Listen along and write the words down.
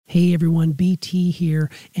Hey everyone, BT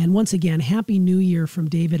here. And once again, Happy New Year from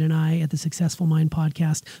David and I at the Successful Mind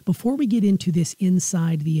podcast. Before we get into this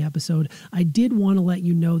inside the episode, I did want to let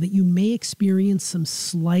you know that you may experience some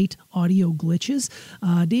slight audio glitches.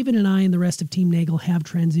 David and I and the rest of Team Nagel have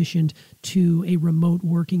transitioned to a remote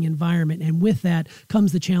working environment. And with that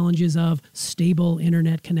comes the challenges of stable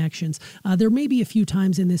internet connections. There may be a few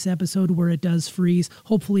times in this episode where it does freeze.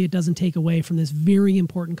 Hopefully it doesn't take away from this very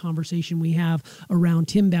important conversation we have around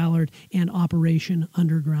Tim Ballard and Operation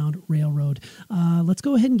Underground Railroad. Let's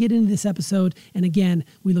go ahead and get into this episode. And again,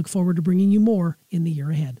 we look forward to bringing you more in the year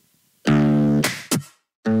ahead.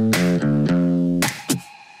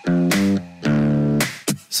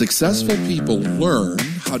 Successful people learn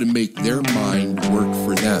how to make their mind work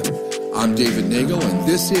for them. I'm David Nagel, and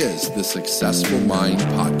this is the Successful Mind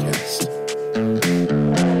Podcast.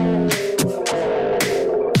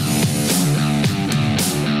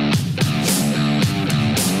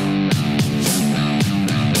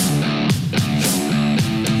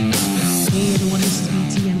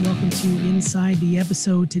 Inside the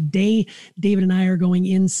episode today, David and I are going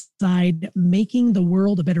inside Making the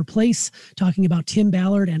World a Better Place, talking about Tim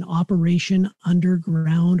Ballard and Operation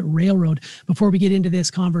Underground Railroad. Before we get into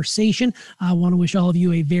this conversation, I want to wish all of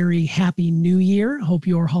you a very happy new year. Hope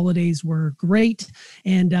your holidays were great.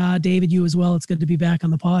 And David, you as well. It's good to be back on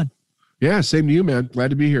the pod. Yeah, same to you, man. Glad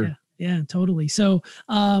to be here. Yeah, totally. So,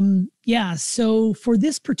 so for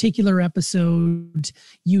this particular episode,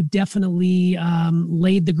 you definitely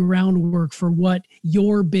laid the groundwork for what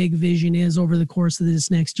your big vision is over the course of this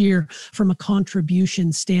next year from a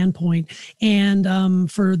contribution standpoint.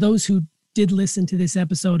 And for those who did listen to this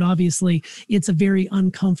episode, obviously it's a very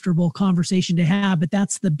uncomfortable conversation to have, but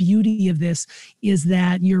that's the beauty of this, is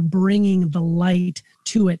that you're bringing the light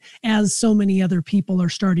to it, as so many other people are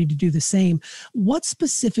starting to do the same. What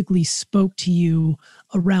specifically spoke to you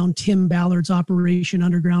around Tim Ballard's Operation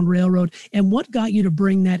Underground Railroad, and what got you to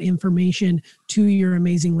bring that information to your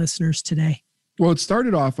amazing listeners today? Well, it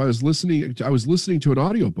started off, I was listening to an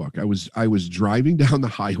audiobook. I was driving down the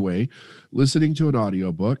highway, listening to an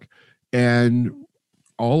audiobook, and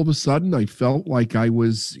all of a sudden I felt like I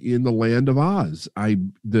was in the land of Oz.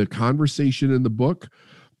 The conversation in the book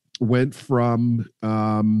went from,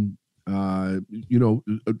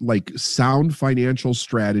 like sound financial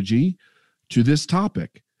strategy to this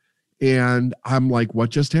topic. And I'm like, what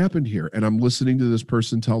just happened here? And I'm listening to this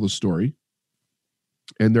person tell the story.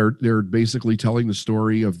 And they're basically telling the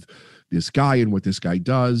story of this guy and what this guy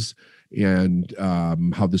does, and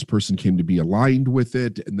how this person came to be aligned with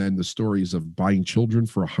it. And then the stories of buying children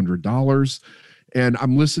for $100. And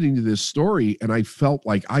I'm listening to this story, and I felt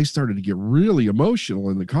like I started to get really emotional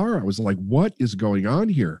in the car. I was like, what is going on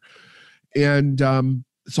here? And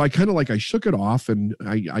so I kind of I shook it off, and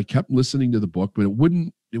I kept listening to the book, but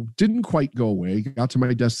it didn't quite go away. Got to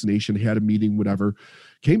my destination, had a meeting, whatever,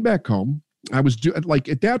 came back home. I was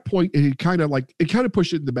at that point, it kind of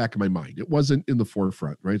pushed it in the back of my mind. It wasn't in the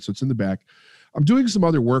forefront, right? So it's in the back. I'm doing some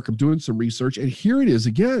other work. I'm doing some research, and here it is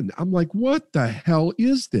again. I'm like, what the hell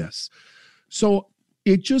is this? So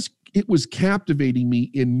it was captivating me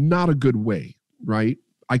in not a good way, right?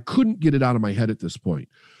 I couldn't get it out of my head at this point.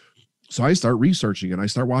 So I start researching, and I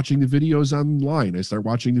start watching the videos online. I start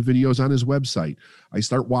watching the videos on his website. I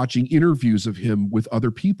start watching interviews of him with other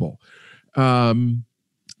people.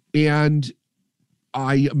 And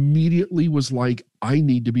I immediately was like, I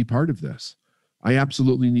need to be part of this. I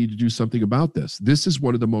absolutely need to do something about this. This is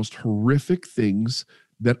one of the most horrific things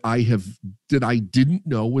that I didn't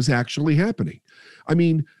know was actually happening. I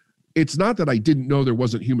mean, it's not that I didn't know there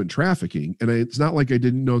wasn't human trafficking, and it's not like I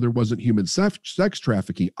didn't know there wasn't human sex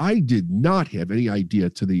trafficking. I did not have any idea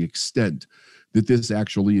to the extent that this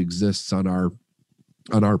actually exists on our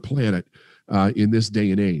planet. In this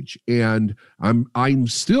day and age. And I'm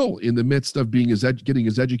still in the midst of getting as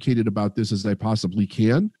educated about this as I possibly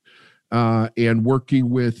can, and working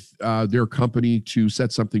with their company to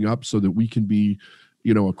set something up so that we can be,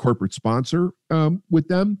 a corporate sponsor with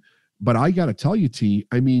them. But I got to tell you, T,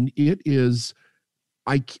 I mean, it is,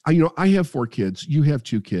 I have 4 kids. You have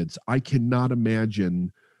 2 kids. I cannot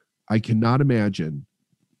imagine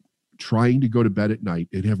trying to go to bed at night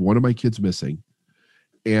and have one of my kids missing,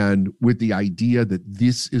 and with the idea that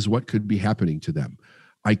this is what could be happening to them.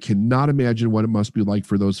 I cannot imagine what it must be like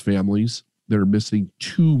for those families that are missing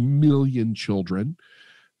 2 million children.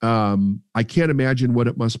 I can't imagine what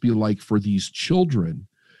it must be like for these children.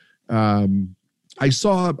 I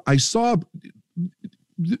saw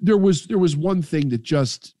there was one thing that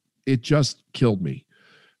just killed me.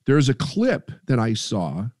 There's a clip that I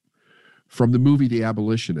saw from the movie The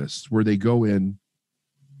Abolitionists where they go in,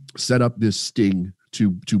 set up this sting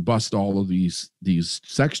to bust all of these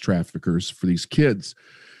sex traffickers for these kids.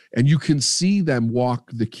 And you can see them walk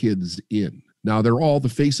the kids in. Now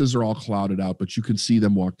the faces are all clouded out, but you can see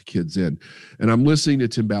them walk the kids in. And I'm listening to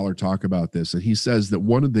Tim Ballard talk about this, and he says that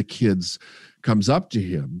one of the kids comes up to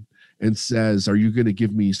him and says, "Are you going to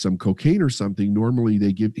give me some cocaine or something?" Normally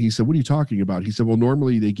he said, "What are you talking about?" He said, "Well,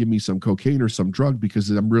 normally they give me some cocaine or some drug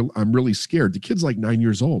because I'm really scared." The kid's like 9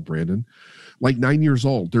 years old, Brandon, like 9 years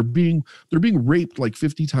old. They're being raped like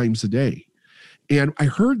 50 times a day. And I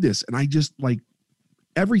heard this and I just like,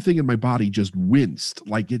 everything in my body just winced.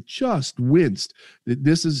 Like it just winced that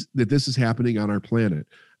this is happening on our planet.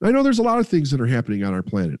 And I know there's a lot of things that are happening on our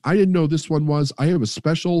planet. I didn't know this one was. I have a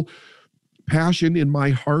special passion in my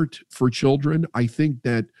heart for children. I think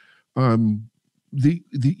that to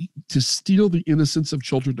steal the innocence of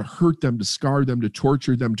children, to hurt them, to scar them, to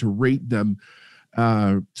torture them, to rape them,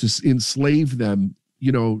 to enslave them,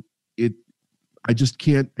 I just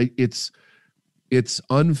can't. It's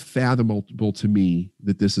unfathomable to me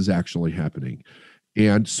that this is actually happening.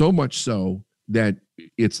 And so much so that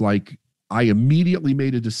it's like I immediately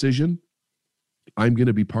made a decision. I'm going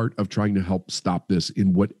to be part of trying to help stop this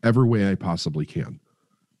in whatever way I possibly can.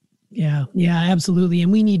 Yeah, absolutely.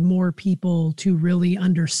 And we need more people to really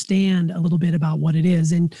understand a little bit about what it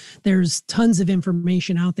is. And there's tons of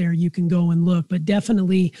information out there. You can go and look, but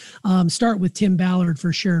definitely start with Tim Ballard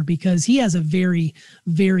for sure, because he has a very,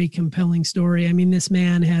 very compelling story. I mean, this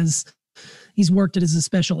man he's worked as a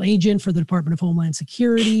special agent for the Department of Homeland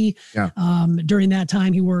Security. Yeah. During that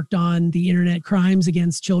time, he worked on the Internet Crimes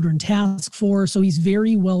Against Children Task Force. So he's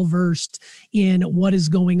very well versed in what is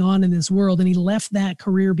going on in this world. And he left that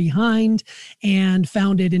career behind and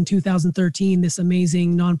founded in 2013 this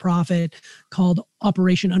amazing nonprofit called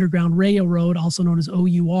Operation Underground Railroad, also known as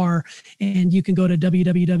OUR. And you can go to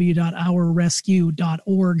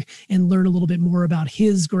www.ourrescue.org and learn a little bit more about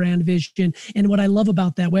his grand vision. And what I love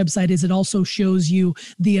about that website is it also shows you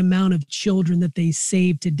the amount of children that they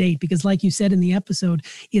saved to date. Because like you said in the episode,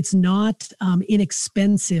 it's not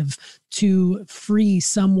inexpensive to free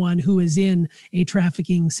someone who is in a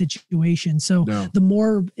trafficking situation. So the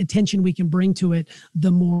more attention we can bring to it,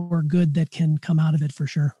 the more good that can come out of it for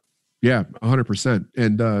sure. Yeah, 100%.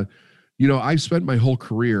 And, I've spent my whole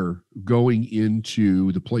career going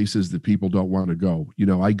into the places that people don't want to go.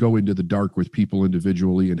 I go into the dark with people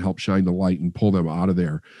individually and help shine the light and pull them out of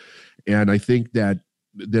there. And I think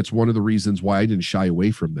that's one of the reasons why I didn't shy away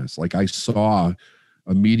from this. Like I saw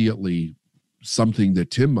immediately something that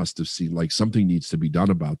Tim must have seen, like something needs to be done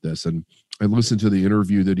about this. And I listened to the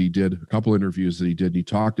interview that he did, a couple interviews that he did. And he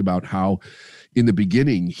talked about how in the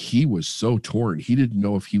beginning, he was so torn. He didn't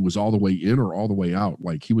know if he was all the way in or all the way out.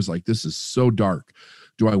 Like he was like, this is so dark.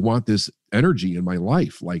 Do I want this energy in my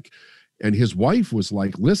life? And his wife was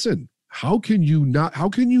like, listen, how can you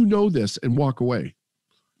know this and walk away?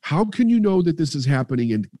 How can you know that this is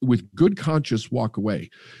happening and with good conscience walk away?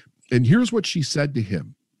 And here's what she said to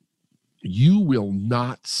him. You will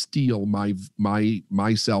not steal my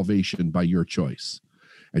salvation by your choice.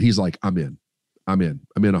 And he's like, I'm in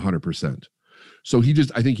 100%. So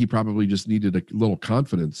I think he probably just needed a little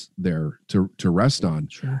confidence there to rest on.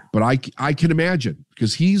 Sure. But I can imagine,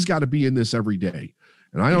 because he's got to be in this every day.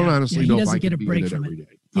 And I don't honestly know if I can be in it every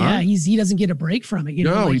day. Yeah, he doesn't get a break from it. He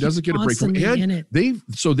doesn't get a break from it. And they've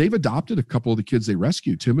adopted a couple of the kids they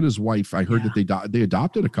rescued. Tim and his wife, I heard that they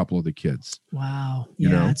adopted a couple of the kids. Wow.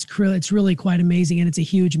 Yeah, it's really quite amazing, and it's a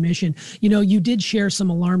huge mission. You did share some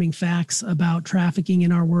alarming facts about trafficking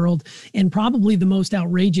in our world, and probably the most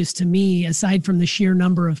outrageous to me, aside from the sheer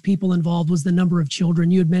number of people involved, was the number of children.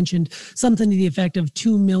 You had mentioned something to the effect of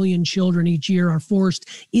 2 million children each year are forced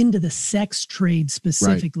into the sex trade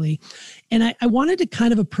specifically. Right. And I wanted to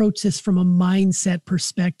kind of approach this from a mindset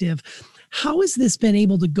perspective. How has this been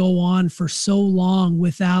able to go on for so long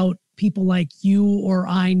without people like you or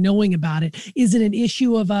I knowing about it? Is it an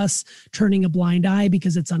issue of us turning a blind eye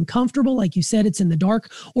because it's uncomfortable? Like you said, it's in the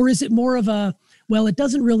dark. Or is it more of it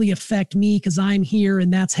doesn't really affect me because I'm here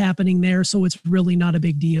and that's happening there, so it's really not a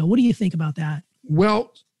big deal? What do you think about that?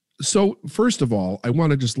 Well, so first of all, I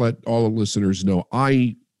want to just let all the listeners know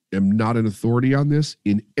I am not an authority on this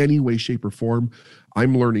in any way, shape, or form.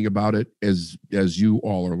 I'm learning about it as you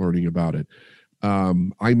all are learning about it.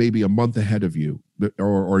 I may be a month ahead of you,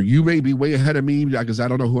 or you may be way ahead of me because I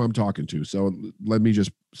don't know who I'm talking to. So let me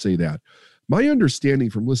just say that. My understanding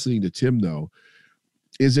from listening to Tim, though,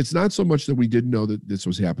 is it's not so much that we didn't know that this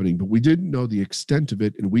was happening, but we didn't know the extent of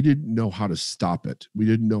it, and we didn't know how to stop it. We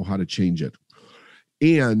didn't know how to change it.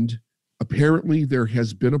 And apparently there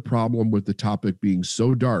has been a problem with the topic being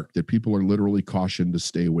so dark that people are literally cautioned to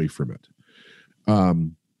stay away from it.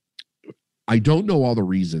 I don't know all the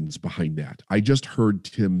reasons behind that. I just heard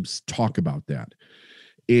Tim talk about that,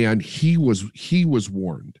 and he was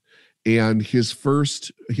warned. And his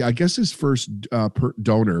first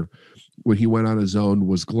donor when he went on his own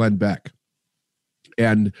was Glenn Beck.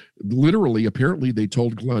 And literally, apparently, they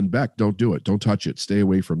told Glenn Beck, "Don't do it. Don't touch it. Stay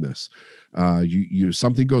away from this.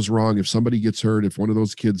 Something goes wrong. If somebody gets hurt, if one of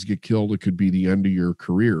those kids get killed, it could be the end of your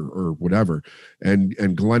career or whatever."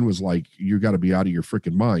 And Glenn was like, "You got to be out of your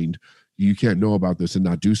freaking mind. You can't know about this and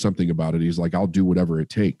not do something about it." He's like, "I'll do whatever it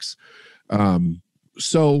takes."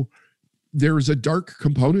 So there's a dark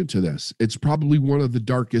component to this. It's probably one of the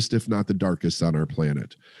darkest, if not the darkest, on our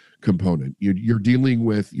planet component. You're dealing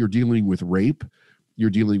with rape. You're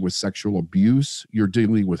dealing with sexual abuse. You're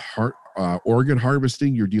dealing with organ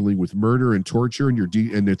harvesting. You're dealing with murder and torture, and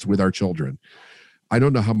and it's with our children. I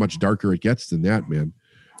don't know how much darker it gets than that, man.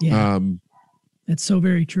 Yeah, that's so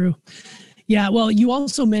very true. Yeah, well, you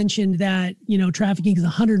also mentioned that, trafficking is a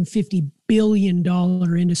 $150 billion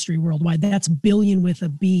industry worldwide. That's billion with a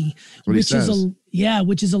B, which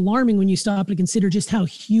is alarming when you stop to consider just how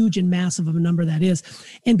huge and massive of a number that is.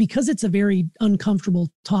 And because it's a very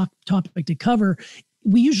uncomfortable topic to cover,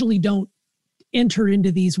 we usually don't enter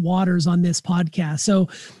into these waters on this podcast. So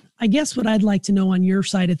I guess what I'd like to know on your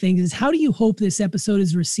side of things is, how do you hope this episode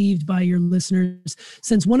is received by your listeners?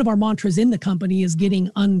 Since one of our mantras in the company is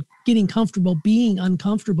getting comfortable, being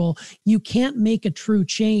uncomfortable. You can't make a true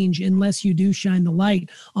change unless you do shine the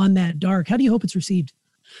light on that dark. How do you hope it's received?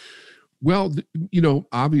 Well,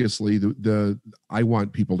 obviously I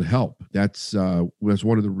want people to help. That's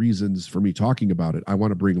one of the reasons for me talking about it. I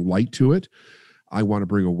want to bring light to it. I want to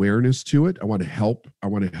bring awareness to it. I want to help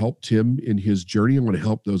Tim in his journey. I want to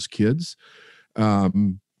help those kids.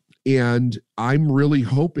 And I'm really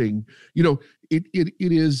hoping, it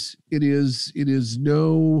is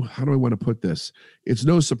no, how do I want to put this? It's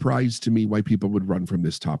no surprise to me why people would run from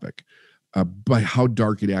this topic, by how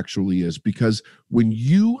dark it actually is. Because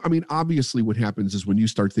obviously what happens is when you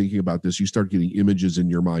start thinking about this, you start getting images in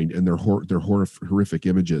your mind, and they're horrific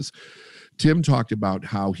images. Tim talked about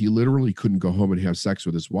how he literally couldn't go home and have sex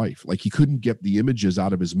with his wife. Like, he couldn't get the images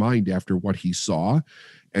out of his mind after what he saw,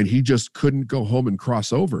 and he just couldn't go home and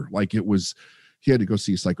cross over. Like, he had to go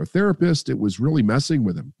see a psychotherapist. It was really messing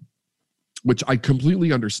with him, which I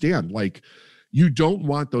completely understand. Like, you don't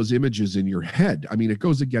want those images in your head. I mean, it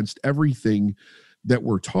goes against everything that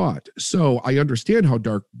we're taught. So I understand how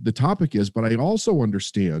dark the topic is, but I also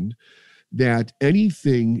understand that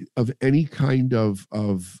anything of any kind of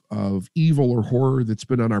evil or horror that's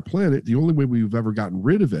been on our planet, the only way we've ever gotten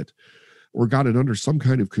rid of it or got it under some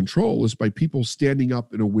kind of control is by people standing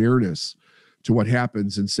up in awareness to what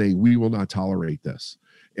happens and saying, we will not tolerate this.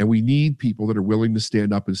 And we need people that are willing to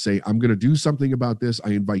stand up and say, I'm going to do something about this.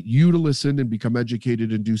 I invite you to listen and become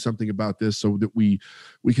educated and do something about this, so that we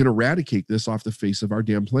can eradicate this off the face of our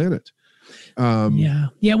damn planet.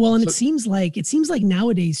 Yeah. Well, and it seems like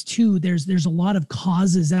nowadays too, there's a lot of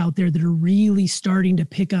causes out there that are really starting to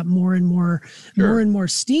pick up more and more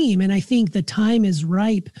steam. And I think the time is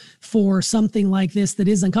ripe for something like this that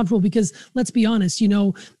is uncomfortable, because let's be honest,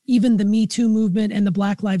 even the Me Too movement and the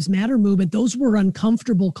Black Lives Matter movement, those were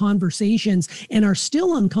uncomfortable conversations and are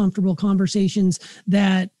still uncomfortable conversations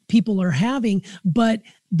that people are having. But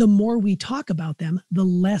the more we talk about them, the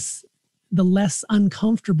less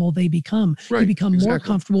uncomfortable they become. Right, they become exactly. more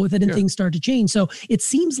comfortable with it, and things start to change. So it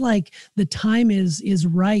seems like the time is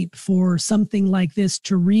ripe for something like this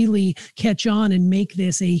to really catch on and make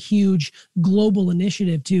this a huge global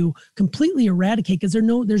initiative to completely eradicate, because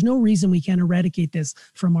there's no reason we can't eradicate this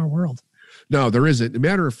from our world. No, there isn't. As a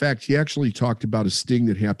matter of fact, he actually talked about a sting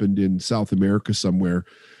that happened in South America somewhere,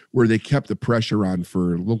 where they kept the pressure on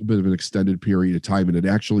for a little bit of an extended period of time, and it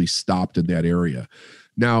actually stopped in that area.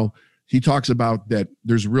 Now, he talks about that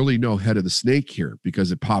there's really no head of the snake here,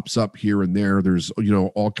 because it pops up here and there. There's,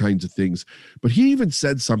 all kinds of things. But he even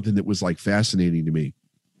said something that was like fascinating to me.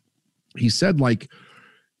 He said, like,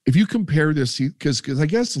 if you compare this, because I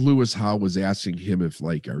guess Lewis Howe was asking him if,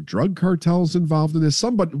 like, are drug cartels involved in this?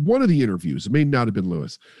 One of the interviews, it may not have been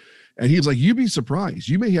Lewis. And he was like, you'd be surprised.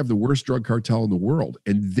 You may have the worst drug cartel in the world,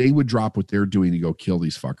 and they would drop what they're doing to go kill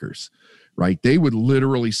these fuckers. Right? They would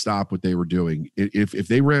literally stop what they were doing. If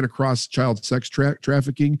they ran across child sex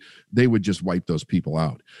trafficking, they would just wipe those people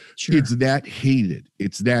out. Sure. It's that hated.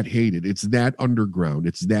 It's that underground.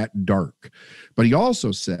 It's that dark. But he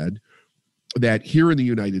also said that here in the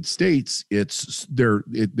United States, they're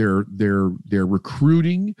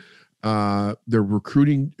recruiting. They're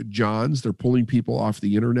recruiting Johns. They're pulling people off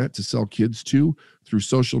the internet to sell kids to, through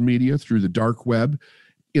social media, through the dark web.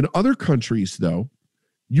 In other countries, though,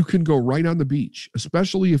 You can go right on the beach,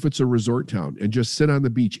 especially if it's a resort town, and just sit on the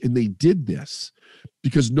beach. And they did this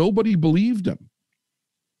because nobody believed them.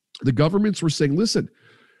 The governments were saying, listen,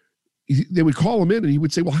 they would call him in and he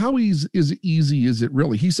would say, well, how easy is it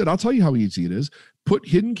really? He said, I'll tell you how easy it is. Put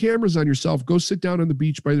hidden cameras on yourself, go sit down on the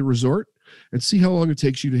beach by the resort and see how long it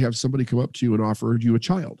takes you to have somebody come up to you and offer you a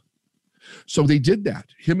child. So they did that.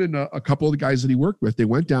 Him and a couple of the guys that he worked with, they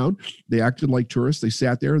went down, they acted like tourists. They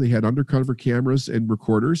sat there, they had undercover cameras and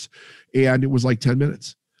recorders, and it was like 10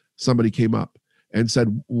 minutes. Somebody came up and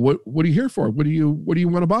said, what are you here for? What do you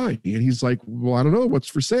want to buy? And he's like, well, I don't know, what's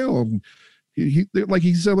for sale? And he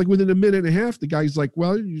said, like within a minute and a half, the guy's like,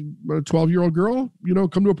 well, you want a 12-year-old girl,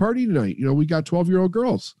 come to a party tonight. We got 12-year-old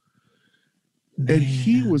girls. Man. And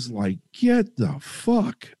he was like, get the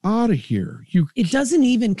fuck out of here. It doesn't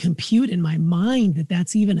even compute in my mind that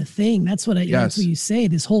that's even a thing. That's what that's what you say.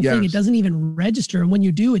 This whole thing, it doesn't even register. And when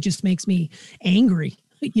you do, it just makes me angry,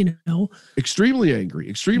 extremely angry.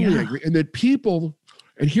 And that people,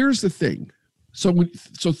 and here's the thing. So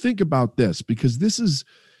think about this, because this is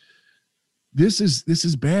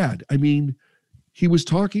bad. I mean, he was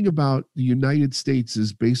talking about the United States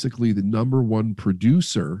is basically the number one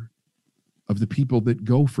producer of the people that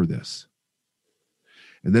go for this.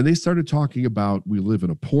 And then they started talking about we live in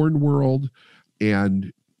a porn world,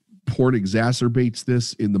 and porn exacerbates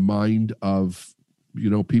this in the mind of,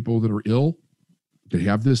 people that are ill, that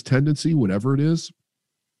have this tendency, whatever it is.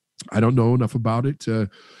 I don't know enough about it to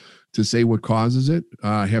say what causes it.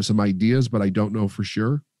 I have some ideas, but I don't know for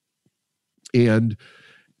sure. And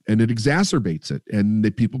it exacerbates it, and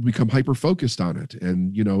that people become hyper-focused on it.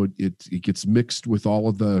 And, it gets mixed with all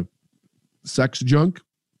of the sex junk.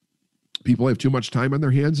 People have too much time on their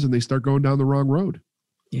hands and they start going down the wrong road.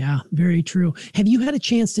 Yeah, very true. Have you had a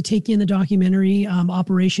chance to take in the documentary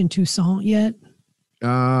Operation Toussaint yet?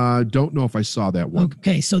 Don't know if I saw that one.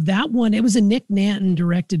 Okay, so that one, it was a Nick Nanton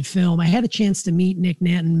directed film. I had a chance to meet Nick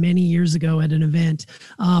Nanton many years ago at an event.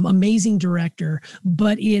 Amazing director,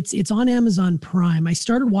 but it's on Amazon Prime. I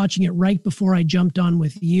started watching it right before I jumped on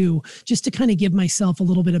with you, just to kind of give myself a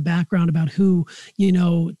little bit of background about who,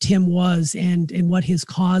 Tim was and what his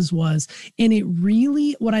cause was. And it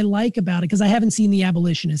really, what I like about it, because I haven't seen The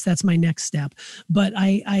Abolitionist, that's my next step, but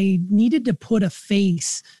I needed to put a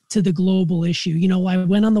face to the global issue. I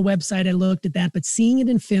went on the website, I looked at that, but seeing it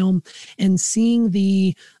in film and seeing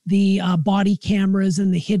the body cameras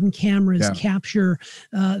and the hidden cameras capture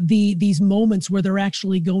these moments where they're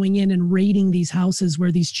actually going in and raiding these houses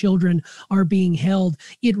where these children are being held,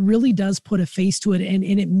 it really does put a face to it, and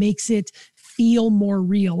it makes it feel more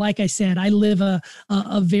real. Like I said, I live a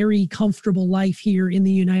very comfortable life here in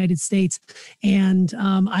the United States, and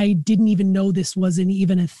I didn't even know this wasn't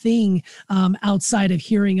even a thing outside of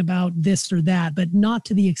hearing about this or that, but not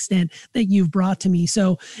to the extent that you've brought to me.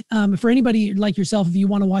 So for anybody like yourself, if you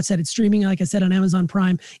want to watch that, it's streaming, like I said, on Amazon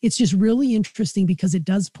Prime. It's just really interesting because it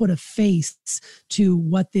does put a face to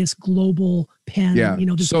what this global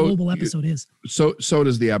global episode is. So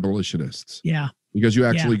does The Abolitionists. Yeah. Because you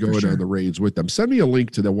actually go in on the raids with them. Send me a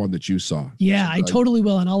link to the one that you saw. Yeah, I totally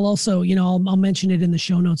will. And I'll also, I'll mention it in the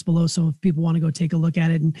show notes below. So if people want to go take a look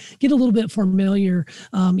at it and get a little bit familiar,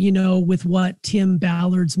 with what Tim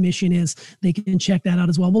Ballard's mission is, they can check that out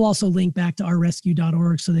as well. We'll also link back to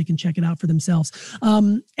ourrescue.org so they can check it out for themselves.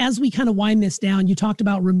 As we kind of wind this down, you talked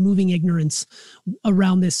about removing ignorance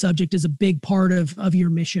around this subject as a big part of your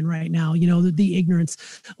mission right now, the ignorance.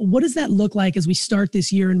 What does that look like as we start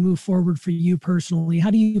this year and move forward for you personally? How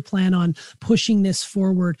do you plan on pushing this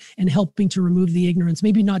forward and helping to remove the ignorance?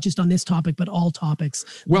 Maybe not just on this topic, but all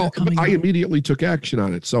topics. Well, I immediately took action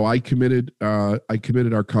on it. So I committed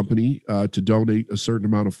our company to donate a certain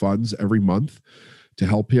amount of funds every month to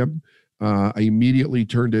help him. I immediately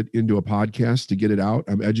turned it into a podcast to get it out.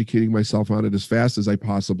 I'm educating myself on it as fast as I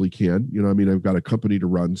possibly can. I've got a company to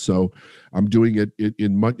run, so I'm doing it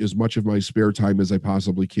in as much of my spare time as I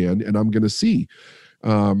possibly can. And I'm going to see.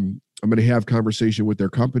 I'm going to have conversation with their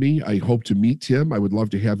company. I hope to meet Tim. I would love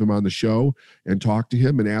to have him on the show and talk to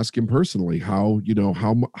him and ask him personally how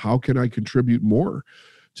can I contribute more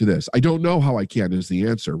to this? I don't know how I can is the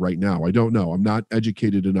answer right now. I don't know. I'm not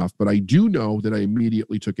educated enough, but I do know that I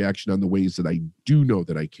immediately took action on the ways that I do know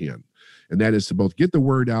that I can. And that is to both get the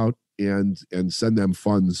word out and send them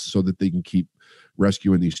funds so that they can keep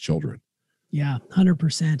rescuing these children. Yeah,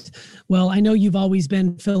 100%. Well, I know you've always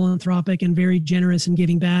been philanthropic and very generous in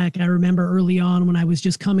giving back. I remember early on when I was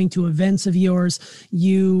just coming to events of yours,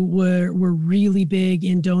 you were really big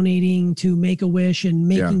in donating to Make-A-Wish and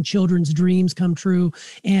making children's dreams come true.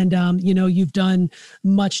 And, you've done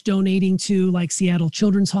much donating to like Seattle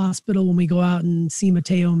Children's Hospital when we go out and see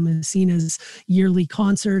Matteo Messina's yearly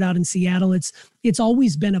concert out in Seattle. It's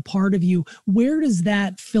always been a part of you. Where does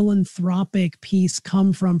that philanthropic piece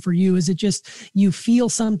come from for you? Is it just you feel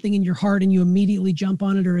something in your heart and you immediately jump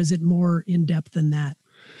on it, or is it more in depth than that?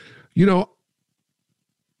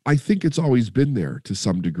 I think it's always been there to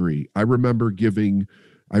some degree. I remember giving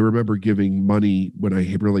money when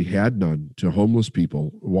I really had none to homeless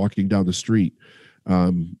people walking down the street.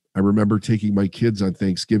 I remember taking my kids on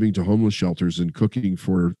Thanksgiving to homeless shelters and cooking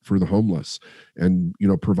for the homeless and,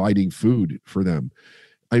 providing food for them.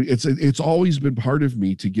 It's always been part of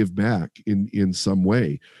me to give back in some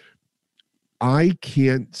way. I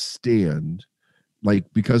can't stand,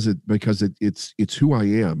 because it's who I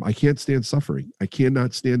am. I can't stand suffering. I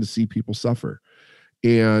cannot stand to see people suffer.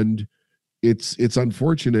 And it's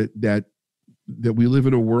unfortunate that we live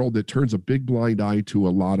in a world that turns a big blind eye to a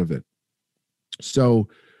lot of it. So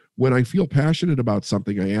when I feel passionate about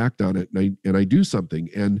something, I act on it and I do something.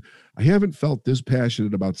 And I haven't felt this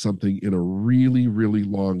passionate about something in a really, really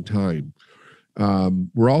long time.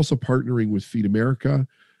 We're also partnering with Feed America.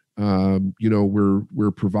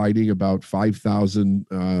 We're providing about 5,000.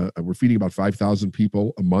 We're feeding about 5,000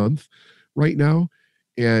 people a month right now,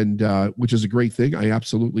 and which is a great thing. I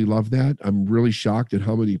absolutely love that. I'm really shocked at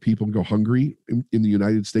how many people go hungry in the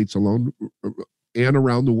United States alone and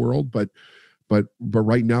around the world. But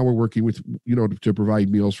right now we're working with, to provide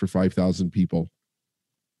meals for 5,000 people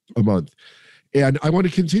a month. And I want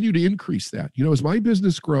to continue to increase that. As my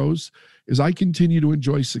business grows, as I continue to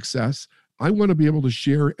enjoy success, I want to be able to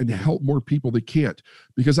share and help more people that can't,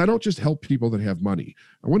 because I don't just help people that have money.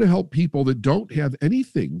 I want to help people that don't have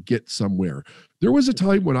anything get somewhere. There was a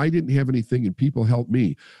time when I didn't have anything and people helped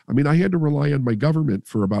me. I mean, I had to rely on my government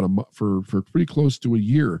for about for pretty close to a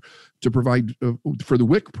year to provide for the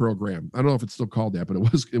WIC program. I don't know if it's still called that, but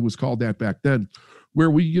it was called that back then, where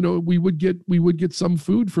we would get some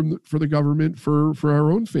food for the government for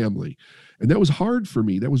our own family. And that was hard for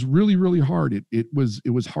me. That was really, really hard. It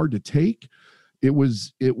was hard to take. It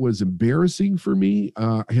was embarrassing for me.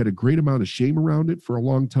 I had a great amount of shame around it for a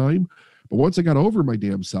long time. But once I got over my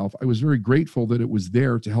damn self, I was very grateful that it was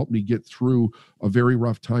there to help me get through a very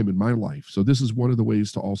rough time in my life. So this is one of the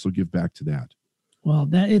ways to also give back to that. Well,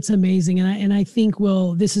 it's amazing. And I think,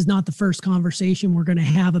 this is not the first conversation we're going to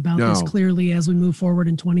have about this clearly as we move forward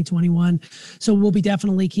in 2021. So we'll be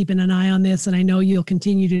definitely keeping an eye on this. And I know you'll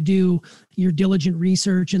continue to do your diligent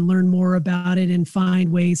research and learn more about it and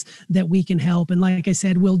find ways that we can help. And like I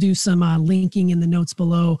said, we'll do some linking in the notes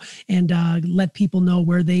below and let people know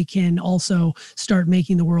where they can also start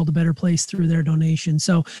making the world a better place through their donation.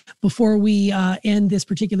 So before we end this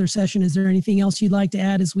particular session, is there anything else you'd like to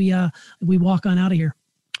add as we walk on out of here?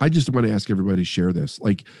 I just want to ask everybody to share this.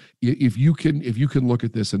 Like, if you can look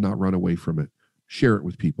at this and not run away from it, share it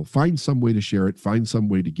with people. Find some way to share it. Find some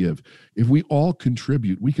way to give. If we all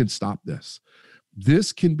contribute, we can stop this.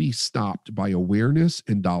 This can be stopped by awareness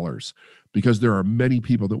and dollars, because there are many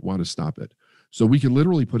people that want to stop it. So we can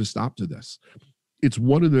literally put a stop to this. It's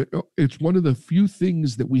one of the few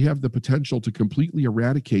things that we have the potential to completely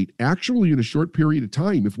eradicate, actually in a short period of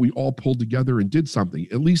time, if we all pulled together and did something.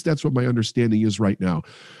 At least that's what my understanding is right now.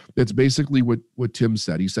 That's basically what Tim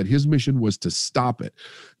said. He said his mission was to stop it,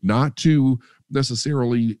 not to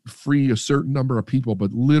necessarily free a certain number of people,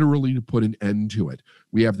 but literally to put an end to it.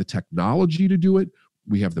 We have the technology to do it.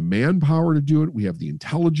 We have the manpower to do it. We have the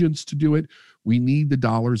intelligence to do it. We need the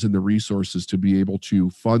dollars and the resources to be able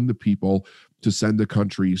to fund the people, to send the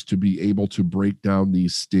countries, to be able to break down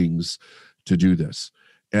these stings to do this.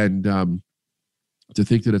 And to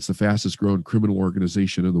think that it's the fastest growing criminal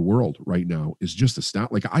organization in the world right now is just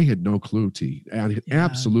astounding. Like, I had no clue, T. I had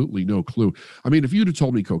absolutely no clue. I mean, if you'd have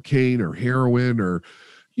told me cocaine or heroin or,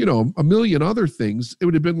 a million other things, it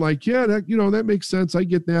would have been like, yeah, that makes sense. I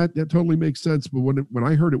get that. That totally makes sense. But when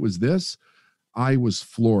I heard it was this, I was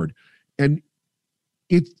floored. And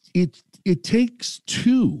it takes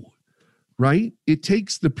two, right? It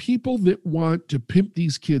takes the people that want to pimp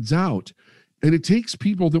these kids out, and it takes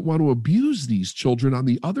people that want to abuse these children on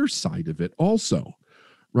the other side of it also,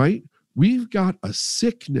 right? We've got a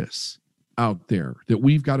sickness out there that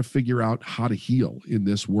we've got to figure out how to heal in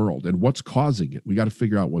this world, and what's causing it. We got to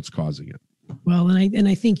figure out what's causing it. Well, and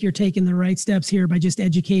I think you're taking the right steps here by just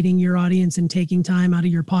educating your audience and taking time out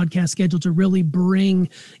of your podcast schedule to really bring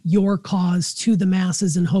your cause to the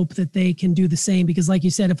masses and hope that they can do the same. Because like you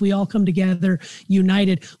said, if we all come together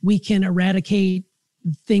united, we can eradicate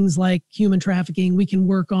things like human trafficking. We can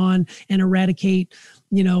work on and eradicate,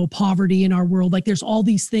 poverty in our world. Like there's all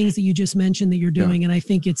these things that you just mentioned that you're doing. Yeah. And I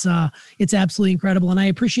think it's absolutely incredible. And I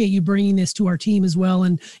appreciate you bringing this to our team as well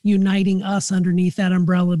and uniting us underneath that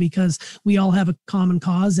umbrella, because we all have a common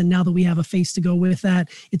cause. And now that we have a face to go with that,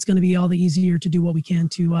 it's going to be all the easier to do what we can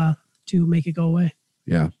to make it go away.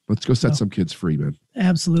 Yeah. Let's go set some kids free, man.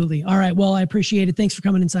 Absolutely. All right. Well, I appreciate it. Thanks for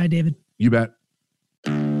coming inside, David. You bet.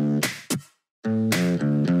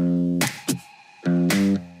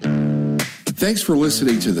 Thanks for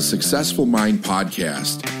listening to the Successful Mind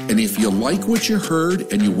podcast. And if you like what you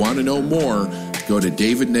heard and you want to know more, go to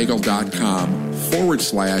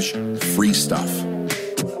davidnagel.com/free stuff.